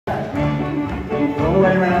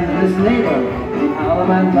this neighbor,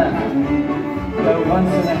 Alaman left. Go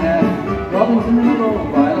 1.5, Robin's in the middle,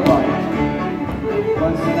 by the right.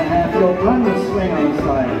 1.5, you'll run the swing on the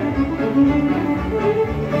side.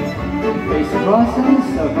 Face across and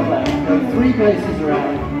circle left. Go 3 places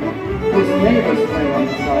around. This neighbor swing on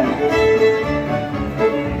the side.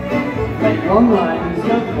 Make long lines,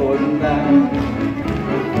 go forward and back.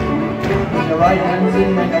 Your right hand's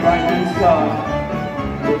in, make a right hand start.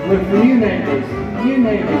 Look for new neighbors,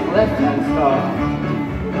 left hand start.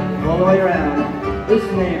 All the way around. This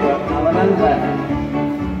neighbor, Alaman left.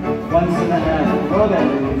 1.5,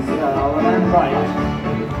 Robin's, Alaman right.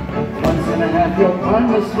 1.5, your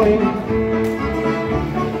partner swing.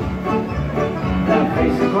 Now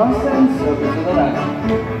face across and circle to the left.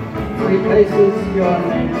 3 places, your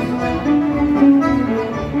neighbor swing.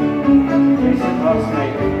 Face across,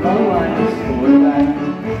 make long lines, forward back.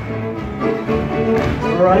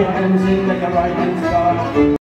 Right hand's in, make a right hand start.